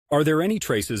Are there any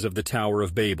traces of the Tower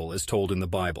of Babel as told in the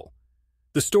Bible?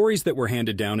 The stories that were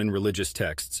handed down in religious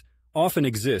texts often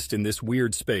exist in this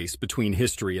weird space between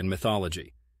history and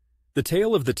mythology. The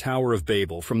tale of the Tower of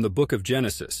Babel from the book of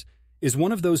Genesis is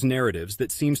one of those narratives that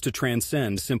seems to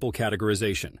transcend simple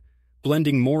categorization,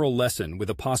 blending moral lesson with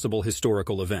a possible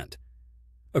historical event.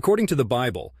 According to the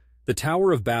Bible, the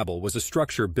Tower of Babel was a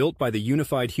structure built by the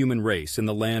unified human race in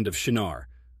the land of Shinar,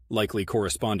 likely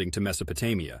corresponding to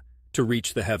Mesopotamia, to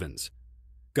reach the heavens.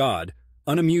 God,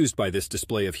 unamused by this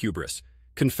display of hubris,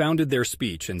 confounded their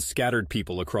speech and scattered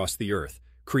people across the earth,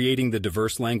 creating the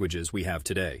diverse languages we have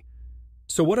today.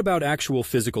 So what about actual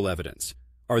physical evidence?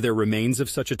 Are there remains of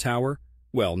such a tower?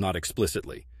 Well, not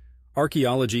explicitly.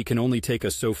 Archaeology can only take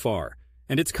us so far,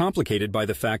 and it's complicated by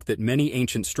the fact that many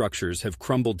ancient structures have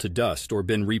crumbled to dust or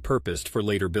been repurposed for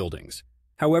later buildings.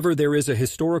 However, there is a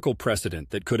historical precedent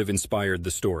that could have inspired the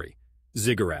story: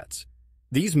 ziggurats.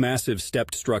 These massive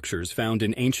stepped structures found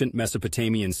in ancient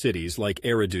Mesopotamian cities like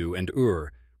Eridu and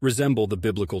Ur resemble the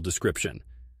biblical description.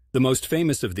 The most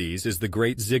famous of these is the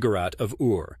Great Ziggurat of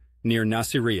Ur, near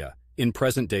Nasiriyah, in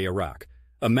present-day Iraq,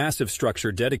 a massive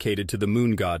structure dedicated to the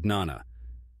moon god Nana.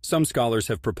 Some scholars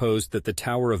have proposed that the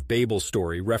Tower of Babel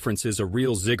story references a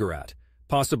real ziggurat,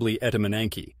 possibly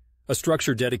Etemenanke, a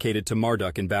structure dedicated to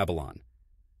Marduk in Babylon.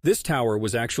 This tower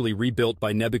was actually rebuilt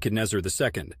by Nebuchadnezzar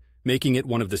II, making it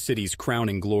one of the city's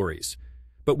crowning glories.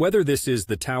 But whether this is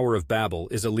the Tower of Babel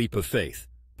is a leap of faith,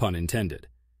 pun intended.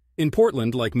 In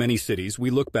Portland, like many cities, we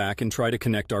look back and try to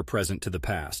connect our present to the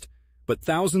past. But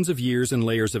thousands of years and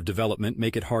layers of development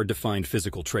make it hard to find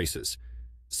physical traces.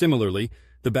 Similarly,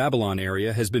 the Babylon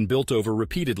area has been built over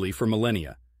repeatedly for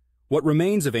millennia. What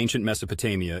remains of ancient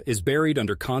Mesopotamia is buried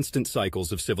under constant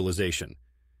cycles of civilization.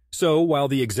 So, while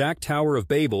the exact Tower of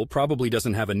Babel probably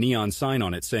doesn't have a neon sign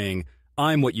on it saying,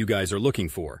 "I'm what you guys are looking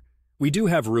for," we do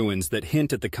have ruins that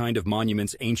hint at the kind of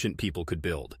monuments ancient people could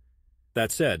build.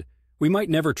 That said, we might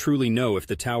never truly know if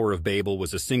the Tower of Babel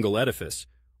was a single edifice,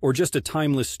 or just a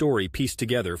timeless story pieced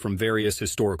together from various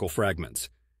historical fragments.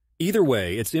 Either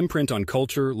way, its imprint on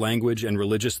culture, language, and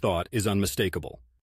religious thought is unmistakable.